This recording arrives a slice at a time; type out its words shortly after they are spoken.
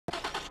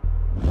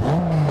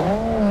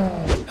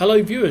Hello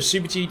viewers,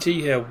 Super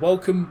GT here.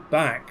 Welcome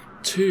back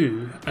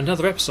to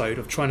another episode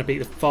of trying to beat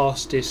the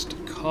fastest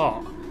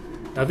car.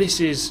 Now this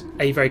is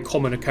a very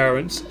common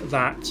occurrence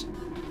that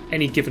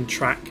any given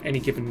track, any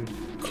given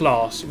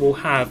class will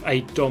have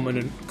a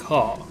dominant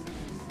car.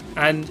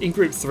 And in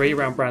Group 3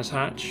 around Brands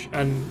Hatch,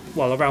 and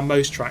well around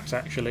most tracks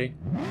actually,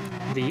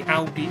 the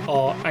Audi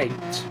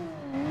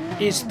R8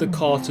 is the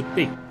car to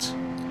beat.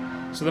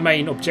 So the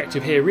main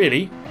objective here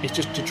really is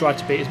just to try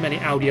to beat as many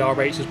Audi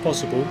R8s as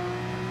possible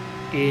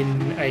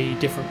in a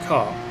different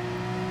car.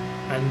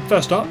 And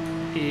first up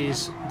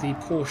is the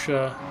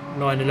Porsche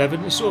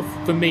 911. It's sort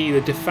of, for me, the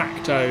de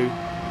facto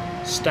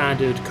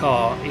standard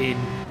car in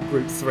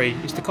Group 3.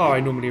 It's the car I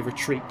normally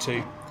retreat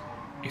to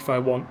if I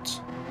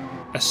want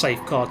a safe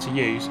car to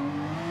use.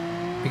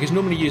 Because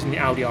normally using the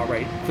Audi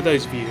R8, for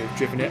those of you who have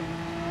driven it,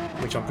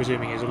 which I'm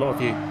presuming is a lot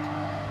of you,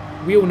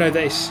 we all know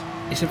that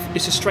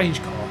it's a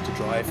strange car to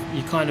drive.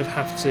 You kind of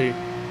have to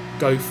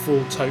go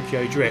full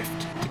Tokyo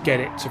drift to get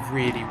it to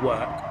really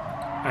work.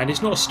 And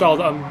it's not a style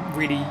that I'm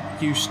really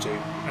used to,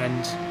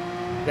 and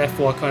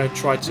therefore I kind of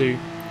try to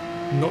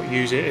not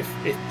use it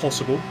if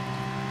possible.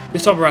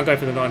 This time around going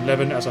for the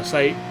 911, as I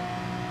say.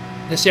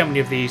 Let's see how many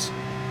of these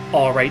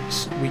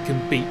R8s we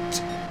can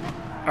beat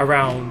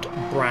around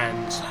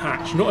Brands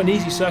Hatch. Not an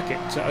easy circuit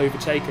to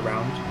overtake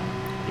around.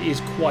 It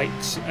is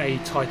quite a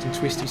tight and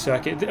twisty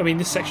circuit. I mean,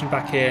 this section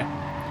back here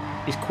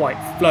is quite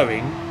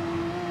flowing,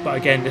 but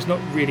again, there's not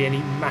really any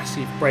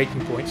massive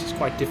braking points. It's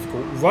quite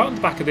difficult. Right on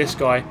the back of this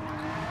guy,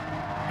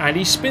 and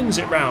he spins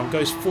it round,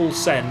 goes full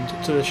send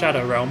to the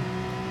Shadow Realm,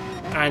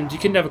 and you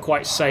can never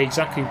quite say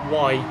exactly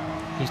why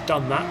he's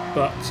done that,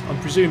 but I'm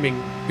presuming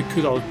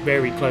because I was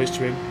very close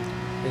to him,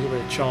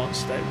 there's a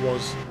chance that it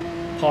was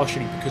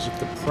partially because of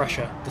the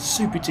pressure, the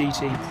Super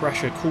GT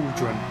pressure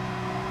cauldron,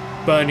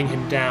 burning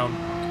him down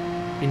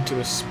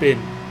into a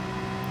spin.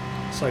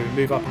 So we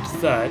move up into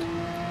third.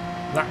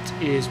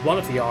 That is one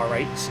of the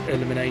R8s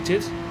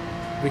eliminated.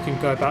 We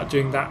can go about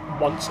doing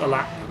that once a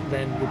lap,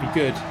 then we'll be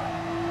good.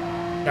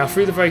 Now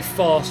through the very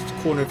fast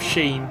corner of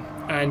Sheen,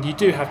 and you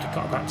do have to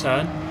cut that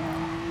turn,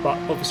 but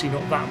obviously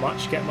not that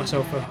much. Get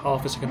myself a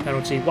half a second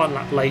penalty. One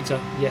lap later,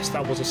 yes,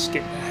 that was a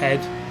skip ahead.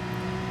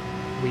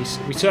 We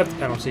served the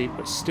penalty,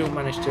 but still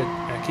managed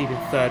to keep in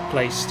third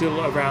place,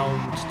 still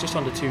around just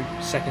under 2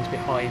 seconds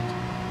behind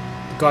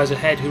the guys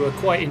ahead who are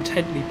quite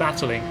intently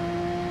battling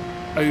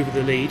over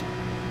the lead.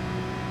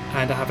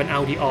 And I have an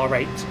Audi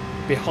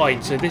R8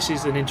 behind, so this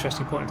is an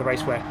interesting point of the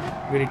race where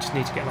I really just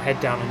need to get my head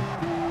down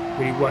and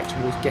really work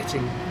towards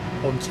getting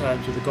on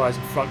terms with the guys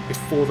in front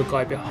before the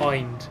guy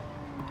behind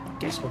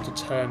gets onto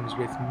terms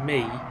with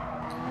me.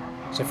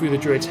 So through the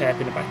Druid's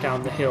Hairpin and back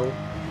down the hill,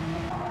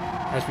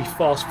 as we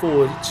fast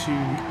forward to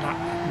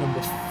lap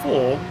number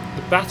 4,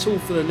 the battle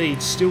for the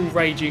lead still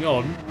raging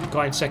on. The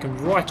guy in second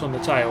right on the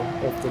tail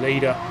of the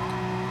leader,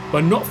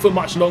 but not for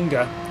much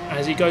longer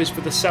as he goes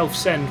for the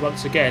self-send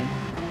once again.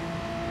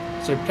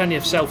 So plenty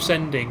of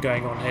self-sending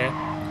going on here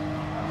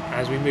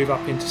as we move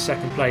up into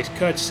second place,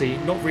 courtesy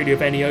not really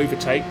of any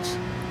overtakes,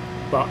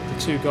 but the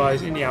two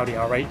guys in the Audi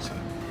R8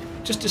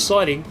 just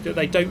deciding that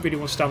they don't really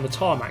want to stay on the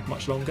tarmac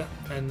much longer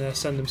and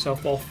send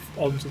themselves off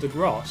onto the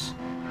grass.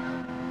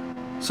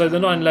 So the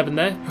 911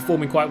 there,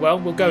 performing quite well.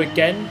 We'll go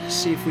again,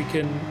 see if we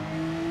can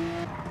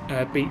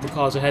beat the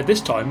cars ahead.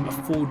 This time a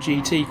full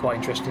GT, quite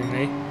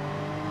interestingly,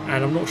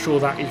 and I'm not sure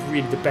that is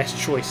really the best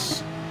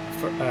choice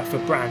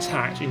for Brands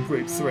Hatch in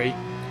Group 3.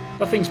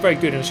 Nothing's very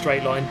good in a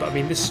straight line, but I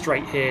mean this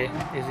straight here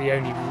is the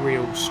only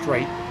real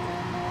straight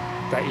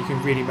that you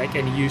can really make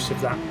any use of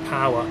that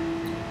power.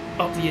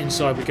 Up the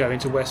inside we go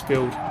into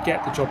Westfield,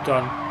 get the job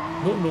done.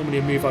 Not normally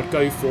a move I'd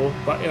go for,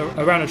 but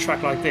around a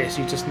track like this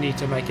you just need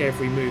to make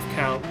every move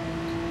count.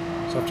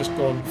 So I've just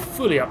gone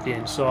fully up the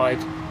inside,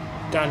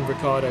 Dan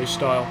Ricciardo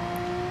style,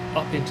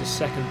 up into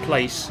second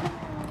place,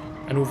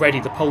 and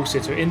already the pole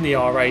sitter in the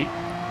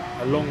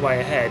R8 a long way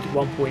ahead,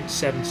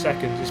 1.7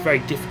 seconds. It's very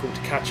difficult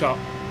to catch up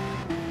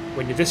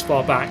when you're this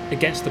far back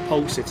against the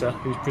pole sitter,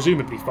 who's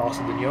presumably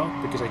faster than you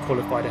are because they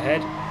qualified ahead,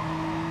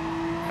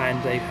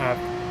 and they have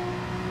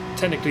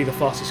technically the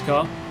fastest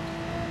car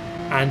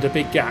and a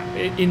big gap.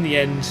 In the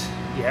end,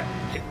 yeah,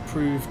 it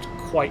proved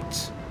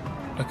quite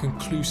a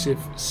conclusive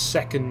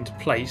second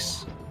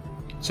place.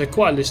 So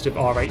quite a list of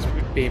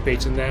R8s being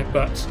beaten there,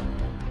 but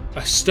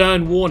a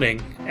stern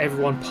warning: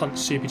 everyone punts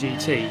Super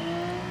GT.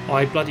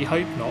 I bloody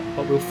hope not,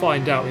 but we'll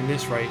find out in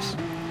this race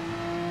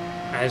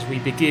as we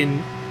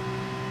begin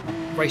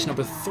race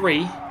number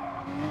 3.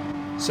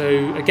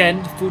 So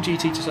again, full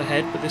GT just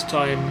ahead, but this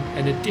time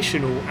an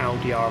additional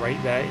Audi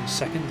R8 there in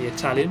second, the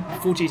Italian.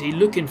 Full GT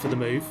looking for the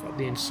move up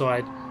the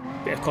inside,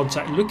 bit of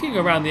contact, looking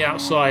around the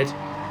outside.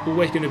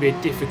 Always going to be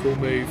a difficult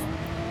move,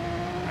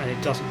 and it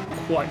doesn't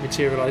quite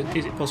materialise.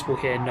 Is it possible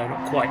here? No,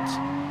 not quite.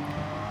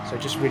 So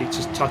just really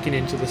just tucking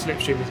into the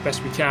slipstream as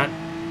best we can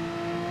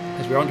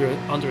as we're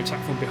under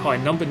attack from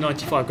behind. Number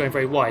 95 going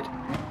very wide,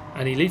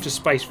 and he leaves a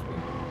space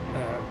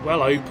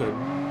well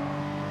open.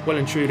 Well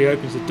and truly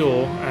opens the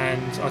door,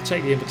 and I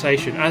take the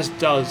invitation, as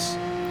does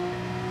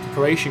the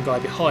Croatian guy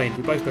behind.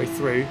 We both go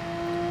through,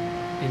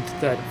 into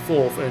third and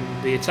fourth,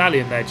 and the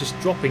Italian there just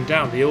dropping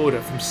down the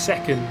order from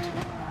second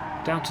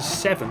down to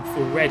seventh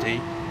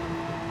already.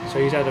 So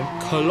he's had a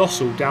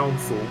colossal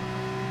downfall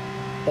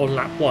on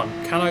lap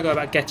 1. Can I go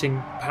about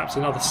getting perhaps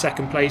another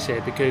second place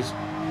here, because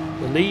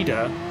the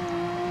leader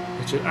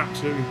has just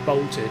absolutely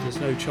bolted. There's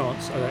no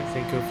chance, I don't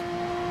think, of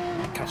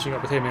catching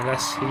up with him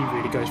unless he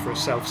really goes for a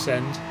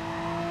self-send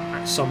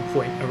at some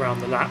point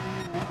around the lap.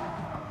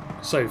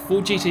 So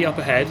full GT up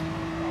ahead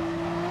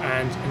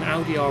and an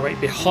Audi R8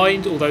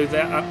 behind, although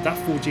that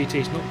full GT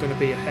is not going to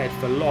be ahead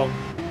for long,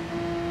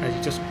 as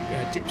he just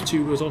dips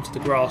 2 wheels onto the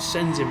grass,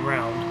 sends him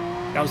round.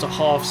 That was a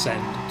half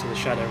send to the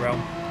Shadow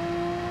Realm,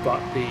 but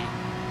the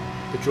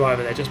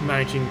driver there just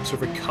managing to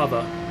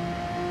recover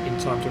in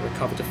time to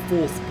recover to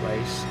 4th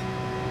place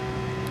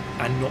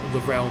and not the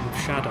Realm of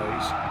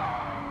Shadows.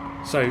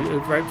 So a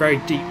very, very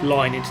deep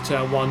line into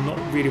turn 1, not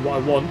really what I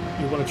want.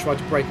 You want to try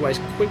to break away as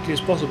quickly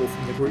as possible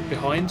from the group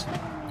behind.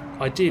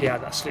 Ideally out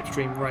of that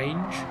slipstream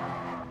range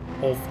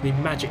of the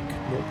magic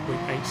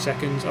 0.8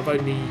 seconds. I've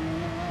only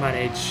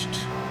managed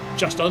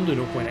just under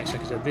 0.8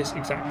 seconds at this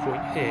exact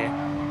point here,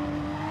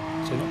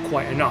 so not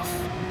quite enough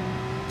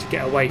to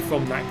get away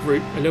from that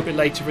group. A little bit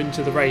later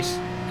into the race,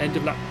 end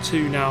of lap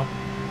 2 now.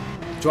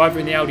 The driver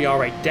in the Audi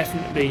R8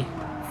 definitely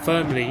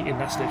firmly in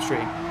that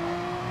slipstream,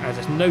 as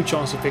there's no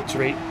chance of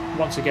victory.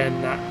 Once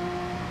again, that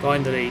guy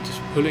in the lead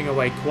just pulling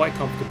away quite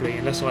comfortably.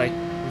 Unless I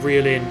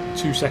reel in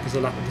 2 seconds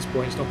a lap at this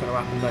point, it's not going to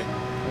happen though.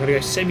 I'm going to go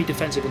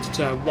semi-defensive into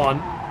turn 1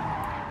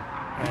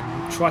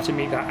 and try to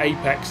meet that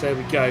apex. There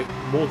we go,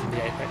 more than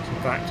the apex in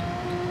fact.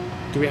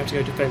 Do we have to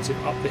go defensive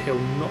up the hill?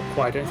 Not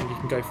quite. I don't think you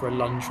can go for a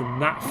lunge from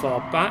that far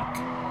back.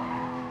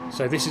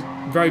 So this is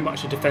very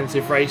much a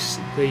defensive race.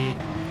 The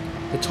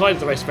tide of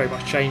the race very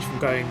much changed from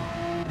going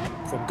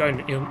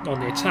on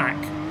the attack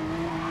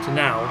to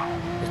now.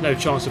 There's no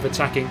chance of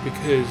attacking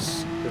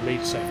because the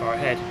lead is so far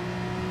ahead.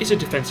 It's a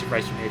defensive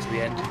race from here to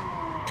the end.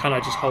 Can I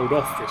just hold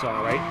off this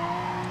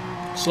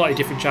R8? Slightly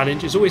different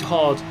challenge. It's always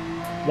hard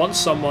once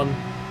someone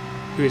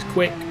who is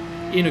quick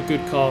in a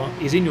good car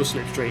is in your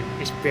slipstream.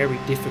 It's very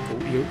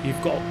difficult.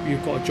 You've got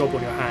a job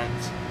on your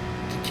hands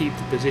to keep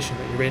the position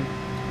that you're in.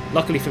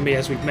 Luckily for me,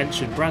 as we've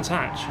mentioned, Brands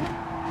Hatch,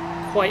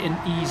 quite an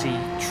easy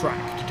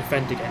track to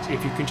defend against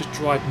if you can just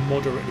drive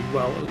moderately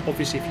well.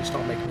 Obviously, if you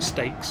start making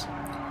mistakes,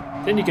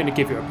 then you're going to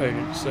give your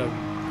opponents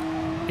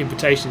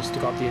invitations to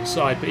go up the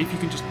inside. But if you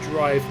can just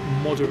drive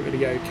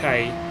moderately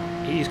okay,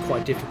 it is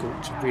quite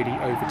difficult to really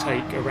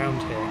overtake around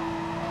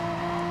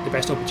here. The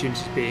best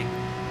opportunities being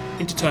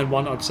into turn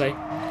 1, I'd say,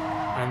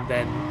 and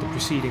then the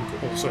preceding,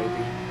 also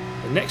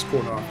the next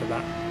corner after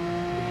that,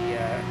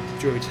 the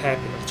Druid's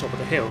hairpin at the top of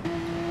the hill.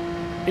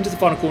 Into the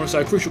final corner,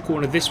 so a crucial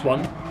corner this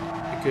one,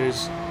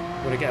 because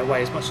you want to get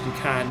away as much as you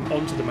can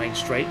onto the main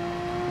straight,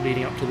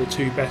 leading up to the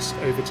 2 best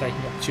overtaking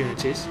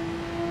opportunities.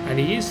 And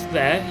he is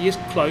there, he is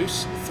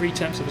close,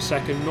 0.3 of a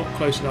second, not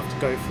close enough to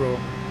go for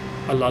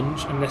a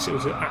lunge, unless it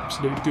was an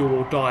absolute do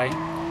or die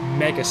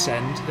mega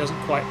send. He doesn't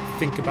quite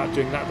think about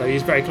doing that though.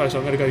 He's very close.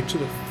 I'm going to go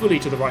fully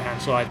to the right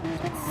hand side,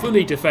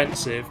 fully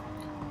defensive,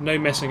 no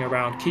messing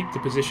around, keep the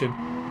position.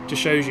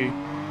 Just shows you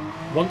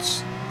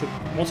once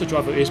the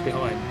driver is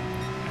behind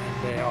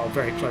and they are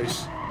very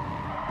close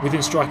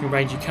within striking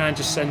range, you can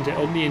just send it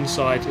on the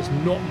inside. There's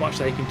not much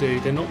they can do.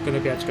 They're not going to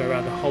be able to go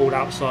around the whole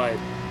outside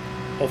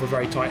of a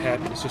very tight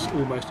hairpin. It's just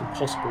almost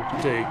impossible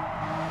to do.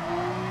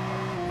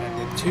 And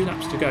with 2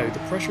 laps to go, the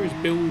pressure is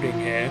building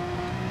here.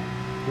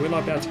 Will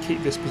I be able to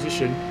keep this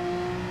position?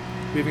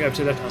 Moving over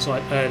to the left hand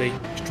side early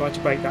to try to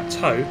break that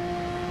toe.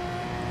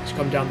 To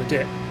come down the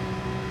dip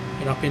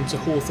and up into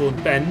Hawthorne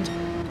Bend.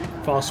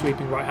 Fast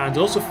sweeping right hand.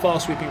 Also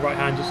fast sweeping right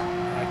handers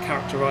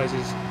characterise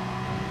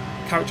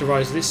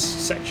this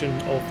section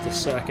of the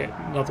circuit.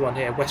 Another one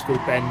here, Westfield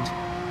Bend,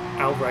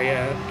 out very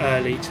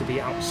early to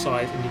the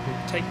outside, and you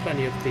can take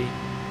plenty of the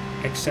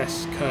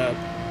excess curb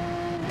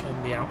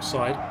on the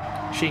outside.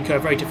 Sheen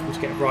curve, very difficult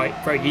to get right,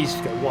 very easy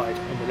to go wide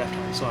on the left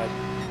hand side.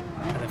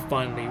 And then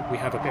finally we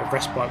have a bit of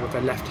respite with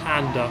a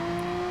left-hander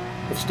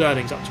of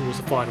Sterling's up towards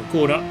the final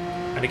corner.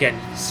 And again,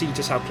 you can see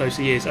just how close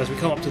he is as we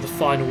come up to the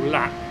final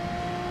lap.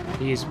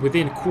 He is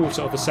within 1/4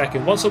 of a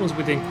second. Once someone's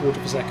within 1/4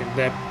 of a second,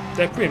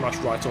 they're pretty much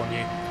right on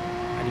you.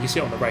 And you can see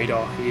it on the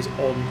radar, he is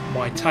on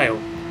my tail.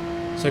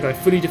 So going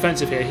fully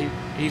defensive here,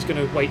 he's going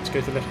to wait to go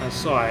to the left-hand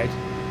side.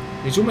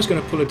 He's almost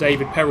going to pull a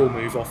David Perrell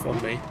move off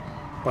on me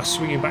by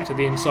swinging back to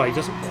the inside. He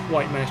doesn't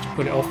quite manage to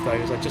pull it off though,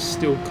 as I just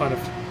still kind of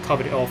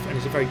covered it off, and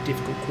it's a very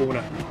difficult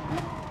corner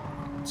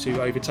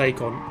to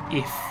overtake on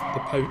if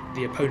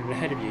the opponent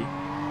ahead of you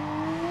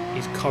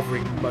is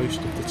covering most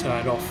of the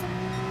turn off.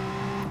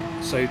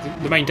 So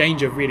the main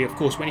danger really, of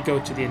course, when you go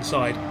to the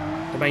inside,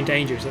 the main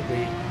danger is that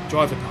the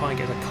driver behind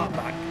gets a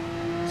cutback.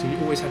 So you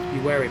always have to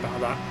be wary about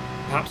that.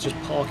 Perhaps just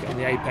park it on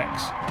the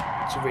apex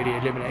to really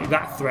eliminate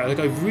that threat. They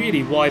go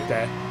really wide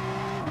there,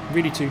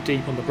 really too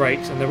deep on the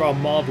brakes, and there are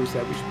marbles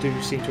there which do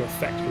seem to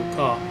affect your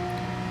car.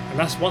 And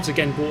that's once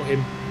again brought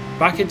him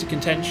back into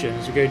contention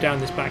as we go down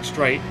this back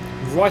straight,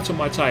 right on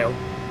my tail.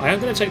 I am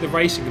going to take the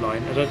racing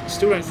line, and I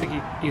still don't think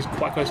he's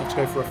quite close enough to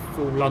go for a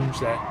full lunge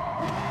there.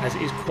 as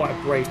it is quite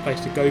a brave place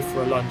to go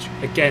for a lunge.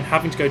 Again,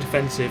 having to go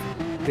defensive.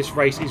 This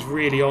race is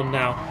really on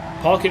now.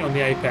 Parking on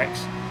the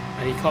apex,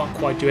 and he can't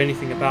quite do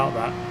anything about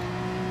that.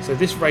 So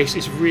this race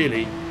is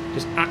really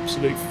just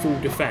absolute full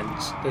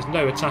defence. There's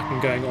no attacking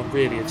going on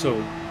really at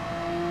all.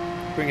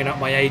 Bringing up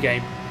my A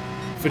game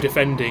for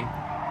defending,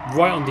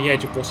 right on the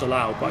edge of what's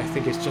allowed, but I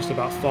think it's just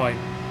about fine.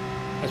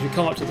 As we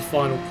come up to the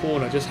final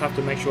corner, just have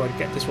to make sure I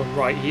get this one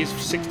right. He is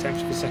 6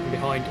 tenths per second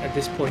behind at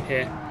this point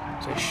here,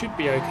 so it should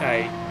be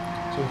okay,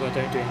 as long as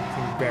I don't do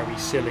anything very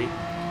silly.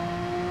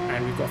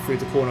 And we've got through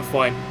the corner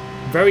fine.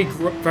 Very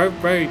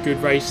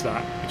good race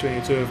that between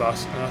the two of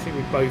us, and I think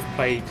we both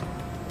played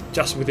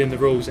just within the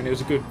rules, and it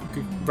was a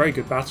very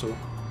good battle.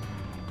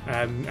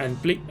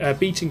 And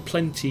beating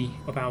plenty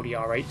of Audi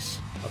R8s,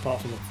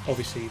 apart from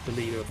obviously the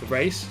leader of the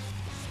race,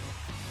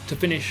 to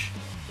finish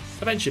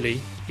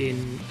eventually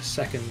in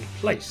 2nd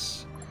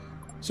place.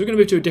 So we're going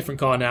to move to a different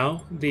car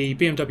now, the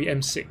BMW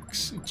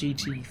M6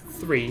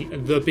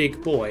 GT3, the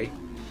big boy.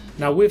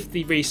 Now with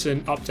the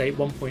recent update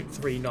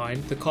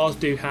 1.39, the cars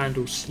do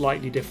handle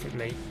slightly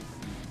differently,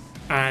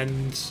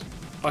 and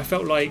I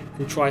felt like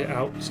we'll try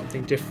out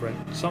something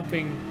different,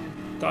 something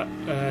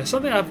I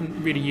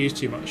haven't really used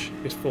too much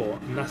before,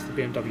 and that's the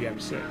BMW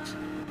M6.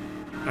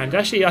 And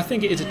actually I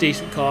think it is a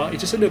decent car.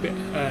 It's just a little bit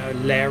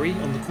leery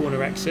on the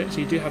corner exit, so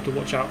you do have to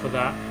watch out for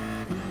that.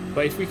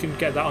 But if we can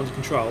get that under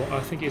control, I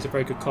think it's a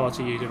very good car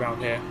to use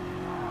around here.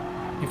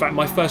 In fact,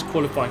 my first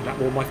qualifying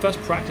lap, or my first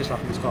practice lap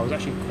in this car was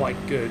actually quite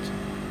good,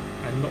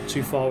 and not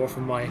too far off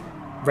from my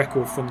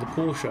record from the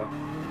Porsche.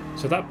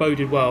 So that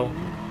boded well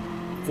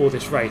for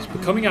this race.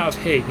 But coming out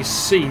of here, you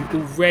see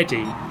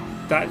already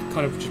that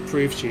kind of just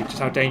proves to you just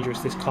how dangerous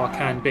this car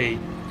can be,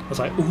 as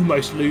I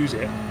almost lose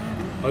it.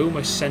 I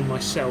almost send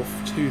myself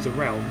to the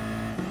realm,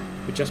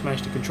 but just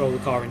managed to control the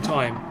car in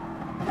time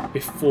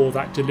before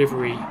that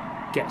delivery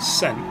gets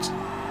sent.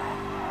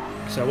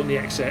 So on the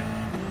exit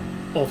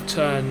of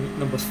turn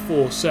number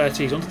 4,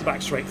 Surtees onto the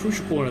back straight,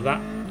 crucial corner of that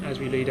as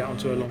we lead out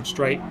onto a long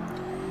straight,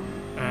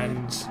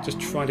 and just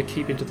trying to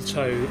keep into the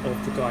toe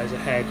of the guys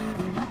ahead.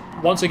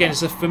 Once again,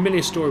 it's a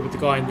familiar story with the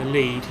guy in the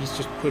lead. He's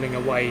just pulling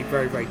away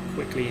very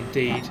quickly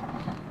indeed.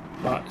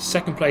 But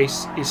 2nd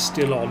place is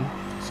still on,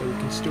 so we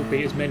can still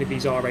beat as many of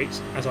these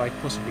R8s as I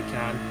possibly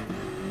can.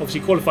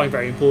 Obviously qualifying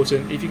very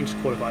important. If you can just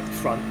qualify at the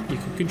front, you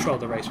can control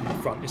the race from the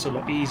front. It's a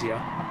lot easier.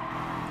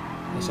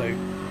 And so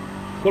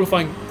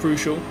qualifying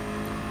crucial.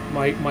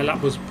 My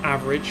lap was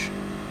average,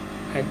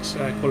 hence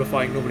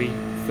qualifying normally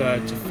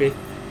 3rd to 5th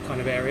kind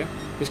of area.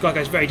 This guy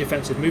goes very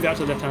defensive, move out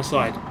to the left hand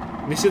side.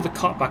 And this is the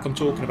cutback I'm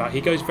talking about.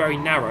 He goes very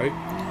narrow.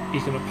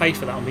 He's going to pay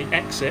for that on the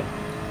exit,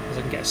 as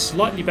I can get a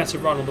slightly better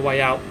run on the way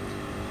out,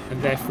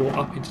 and therefore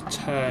up into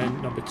turn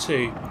number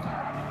 2,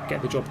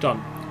 get the job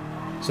done.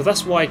 So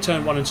that's why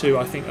turn 1 and 2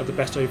 I think are the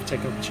best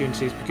overtaking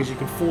opportunities, because you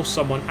can force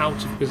someone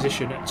out of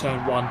position at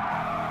turn 1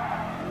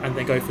 and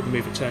then go for the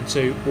move at turn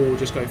 2, or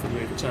just go for the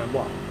move at turn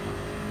 1.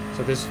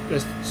 So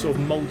there's sort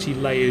of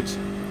multi-layered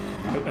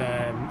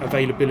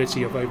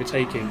availability of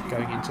overtaking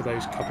going into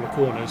those couple of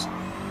corners,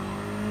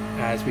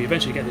 as we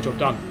eventually get the job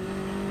done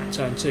at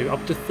turn 2.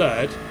 Up to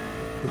 3rd,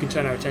 we can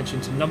turn our attention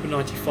to number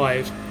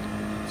 95.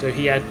 So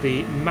he had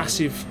the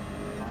massive,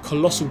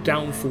 colossal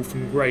downfall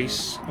from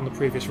Grace on the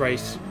previous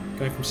race,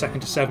 going from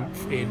 2nd to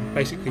 7th in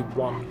basically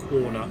one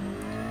corner.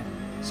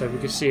 So we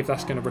can see if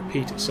that's going to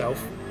repeat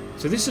itself.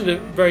 So this is a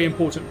very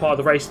important part of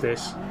the race,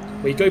 this,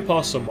 where you go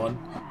past someone,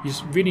 you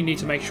just really need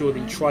to make sure that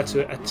you try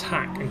to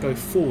attack and go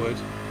forward,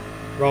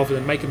 rather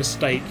than make a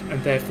mistake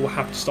and therefore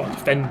have to start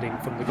defending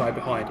from the guy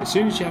behind. As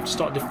soon as you have to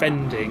start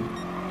defending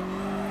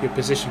your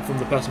position from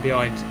the person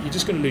behind, you're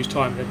just going to lose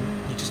time, and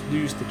you just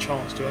lose the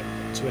chance to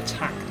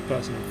attack the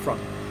person in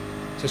front.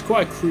 So it's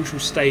quite a crucial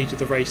stage of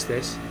the race,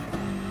 this,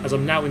 as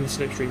I'm now in the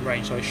slipstream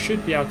range, so I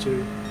should be able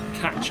to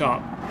catch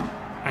up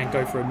and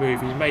go for a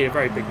move. He's made a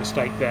very big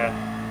mistake there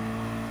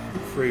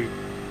through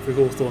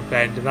Hawthorne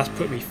Bend, and that's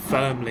put me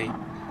firmly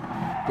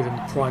within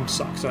the prime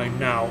suck zone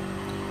now.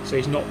 So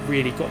he's not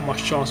really got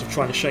much chance of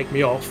trying to shake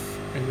me off,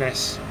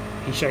 unless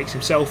he shakes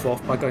himself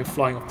off by going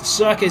flying off the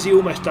circuit, as he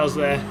almost does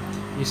there.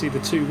 You see the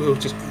two wheels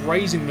just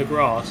grazing the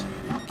grass,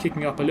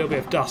 kicking up a little bit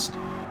of dust,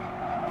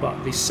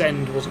 but the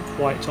send wasn't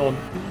quite on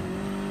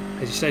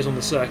as he stays on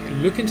the circuit.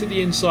 Look into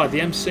the inside, the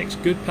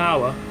M6, good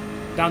power,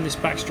 down this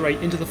back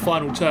straight into the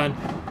final turn.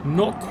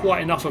 Not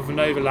quite enough of an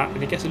overlap,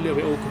 and it gets a little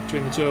bit awkward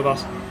between the two of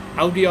us.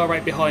 Audi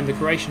R8 behind, the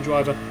Croatian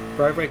driver,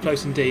 very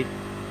close indeed.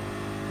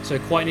 So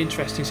quite an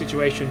interesting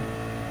situation.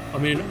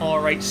 I'm in an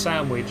R8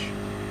 sandwich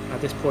at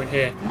this point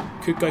here.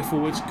 Could go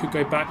forwards, could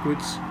go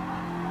backwards,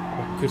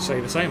 or could say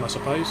the same, I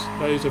suppose.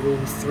 Those are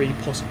all 3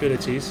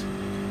 possibilities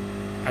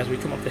as we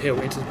come up the hill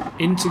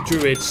into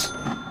Druids,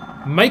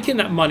 making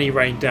that money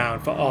rain down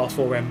for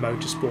R4M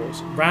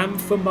Motorsports. Ram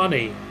for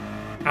money,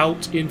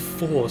 out in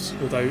force,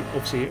 although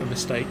obviously a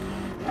mistake.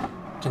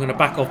 So I'm going to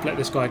back off, let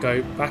this guy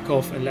go, back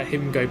off and let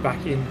him go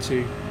back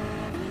into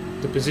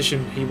the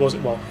position he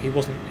wasn't. Well, he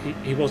wasn't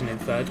in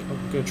 3rd.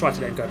 I'm going to try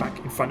to let him go back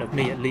in front of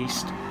me at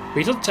least. But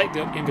he doesn't take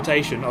the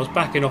invitation. I was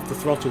backing off the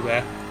throttle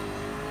there,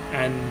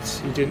 and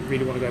he didn't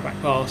really want to go back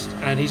past,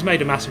 and he's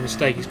made a massive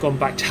mistake. He's gone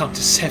back down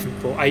to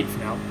 7th or 8th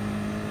now,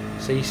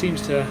 so he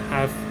seems to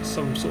have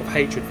some sort of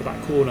hatred for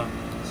that corner.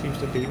 Seems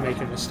to be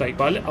making a mistake,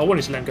 but I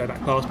wanted to let him go back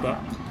past, but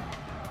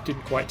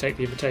didn't quite take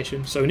the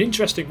invitation. So an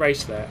interesting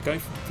race there, going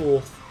from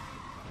 4th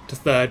to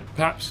 3rd.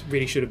 Perhaps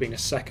really should have been a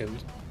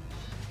 2nd,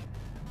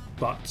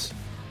 but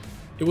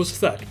it was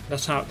a 3rd.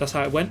 That's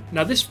how it went.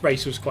 Now this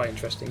race was quite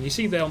interesting. You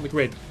see there on the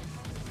grid,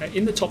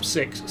 in the top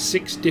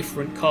 6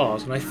 different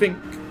cars, and I think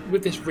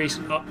with this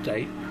recent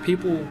update,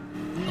 people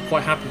are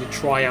quite happy to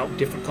try out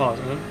different cars,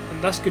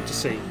 and that's good to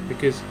see,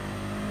 because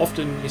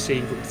often you see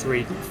Group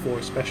 3, Group 4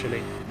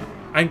 especially,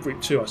 and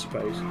Group 2 I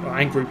suppose,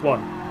 and Group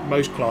 1,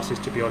 most classes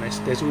to be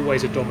honest, there's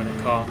always a dominant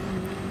car.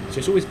 So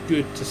it's always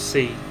good to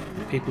see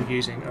people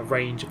using a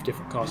range of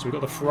different cars. So we've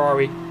got the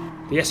Ferrari,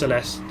 the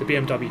SLS, the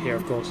BMW here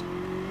of course,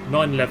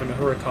 911, a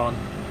Huracan,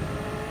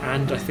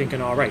 and I think an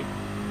R8.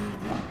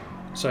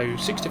 So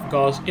 6 different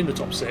cars in the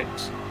top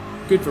 6,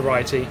 good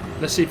variety.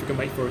 Let's see if we can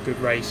make for a good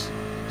race.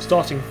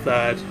 Starting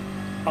 3rd,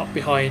 up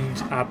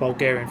behind our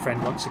Bulgarian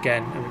friend once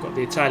again, and we've got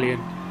the Italian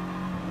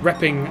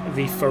repping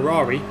the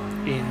Ferrari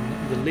in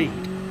the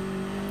lead.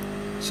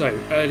 So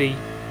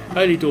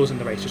early doors in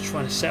the race, just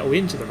trying to settle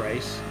into the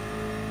race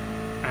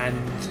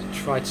and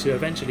try to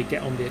eventually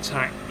get on the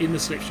attack in the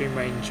slipstream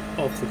range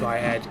of the guy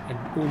ahead, and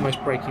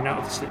almost breaking out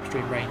of the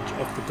slipstream range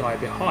of the guy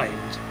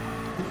behind,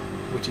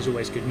 which is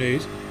always good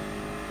news.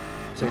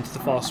 So into the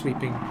fast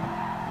sweeping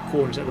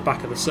corners at the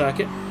back of the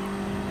circuit,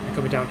 and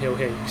coming downhill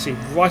here, you can see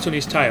right on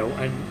his tail,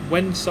 and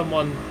when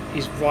someone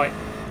is right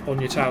on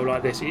your tail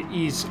like this, it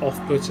is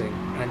off-putting,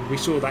 and we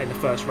saw that in the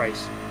first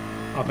race.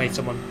 I've made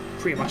someone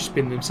pretty much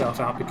spin themselves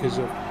out because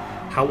of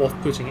how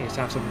off-putting it is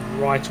to have someone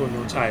right on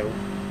your tail.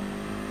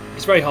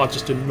 It's very hard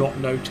just to not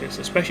notice,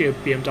 especially a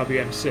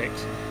BMW M6,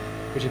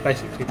 which is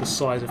basically the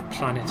size of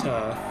planet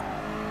Earth.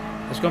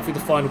 As we've gone through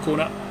the final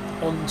corner,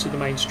 onto the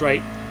main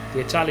straight, the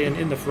Italian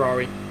in the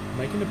Ferrari,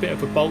 making a bit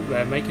of a bolt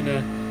there, making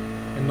a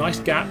nice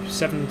gap,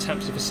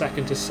 7/10 of a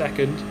second to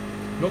 2nd.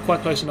 Not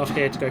quite close enough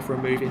here to go for a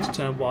move into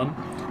turn 1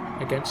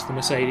 against the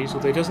Mercedes,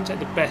 although he doesn't take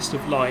the best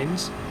of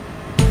lines.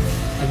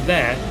 And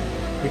there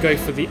we go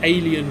for the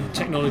alien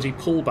technology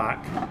pullback.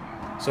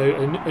 So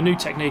a new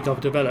technique I've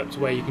developed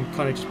where you can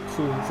kind of just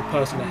pull the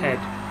person ahead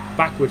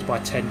backwards by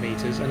 10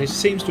 metres, and it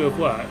seems to have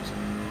worked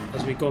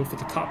as we've gone for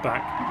the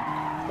cutback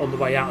on the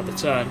way out of the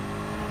turn.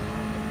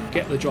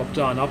 Get the job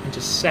done up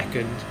into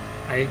 2nd,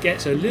 and it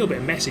gets a little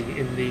bit messy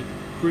in the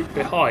group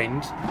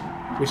behind,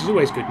 which is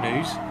always good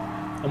news.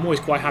 I'm always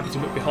quite happy to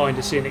look behind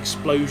to see an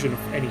explosion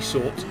of any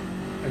sort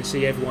and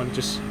see everyone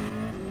just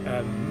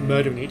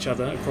murdering each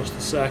other across the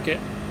circuit.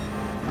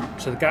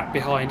 So the gap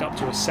behind up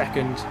to a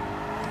 2nd,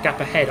 the gap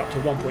ahead up to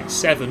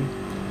 1.7,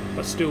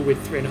 but still with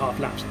 3.5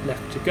 laps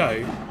left to go,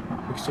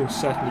 we can still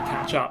certainly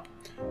catch up.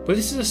 But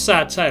this is a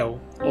sad tale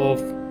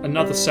of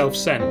another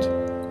self-send,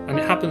 and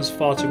it happens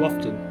far too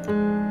often.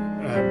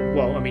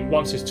 Well, I mean,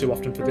 once is too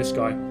often for this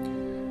guy,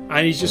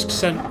 and he's just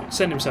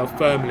sent himself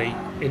firmly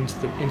into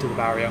the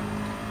barrier,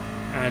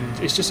 and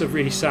it's just a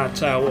really sad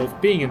tale of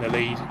being in the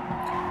lead,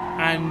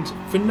 and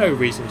for no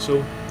reason at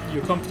all.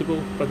 You're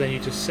comfortable, but then you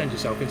just send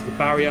yourself into the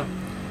barrier.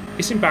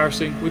 It's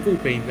embarrassing, we've all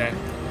been there.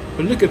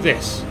 But look at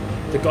this,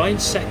 the guy in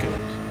 2nd,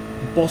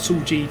 Bottle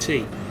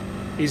GT.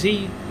 Is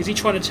he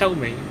trying to tell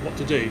me what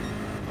to do?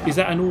 Is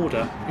that an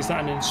order? Is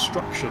that an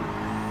instruction?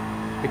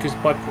 Because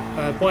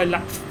by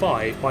lap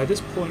 5, by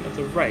this point of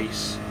the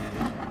race,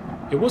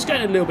 it was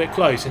getting a little bit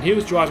close, and he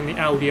was driving the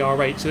Audi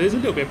R8, so there's a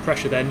little bit of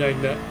pressure there,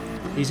 knowing that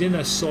he's in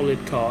a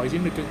solid car, he's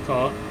in a good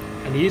car,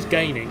 and he is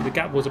gaining. The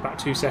gap was about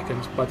 2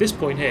 seconds. By this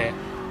point here,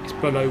 it's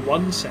below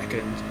 1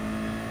 second.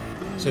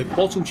 So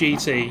Bottle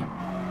GT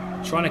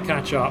trying to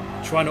catch up,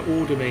 trying to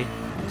order me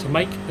to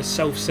make a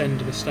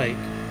self-send mistake.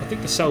 I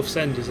think the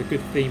self-send is a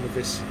good theme of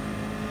this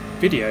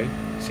video.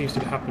 It seems to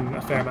happen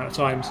a fair amount of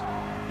times,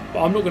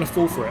 but I'm not going to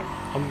fall for it.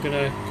 I'm going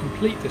to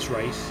complete this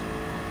race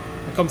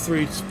and come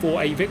through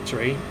for a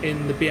victory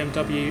in the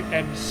BMW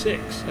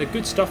M6.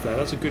 Good stuff there.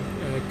 That's a good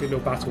little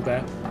battle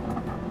there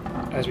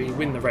as we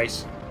win the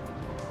race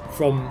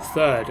from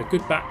 3rd. A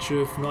good batch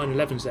of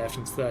 911s there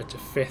from 3rd to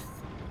 5th.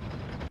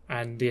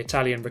 And the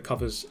Italian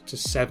recovers to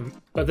 7th.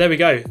 But there we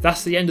go,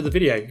 that's the end of the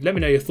video. Let me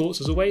know your thoughts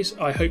as always.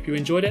 I hope you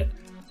enjoyed it.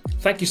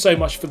 Thank you so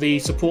much for the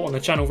support on the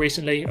channel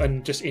recently,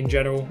 and just in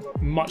general.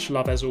 Much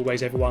love as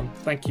always, everyone.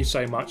 Thank you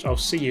so much. I'll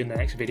see you in the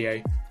next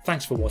video.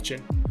 Thanks for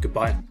watching.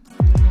 Goodbye.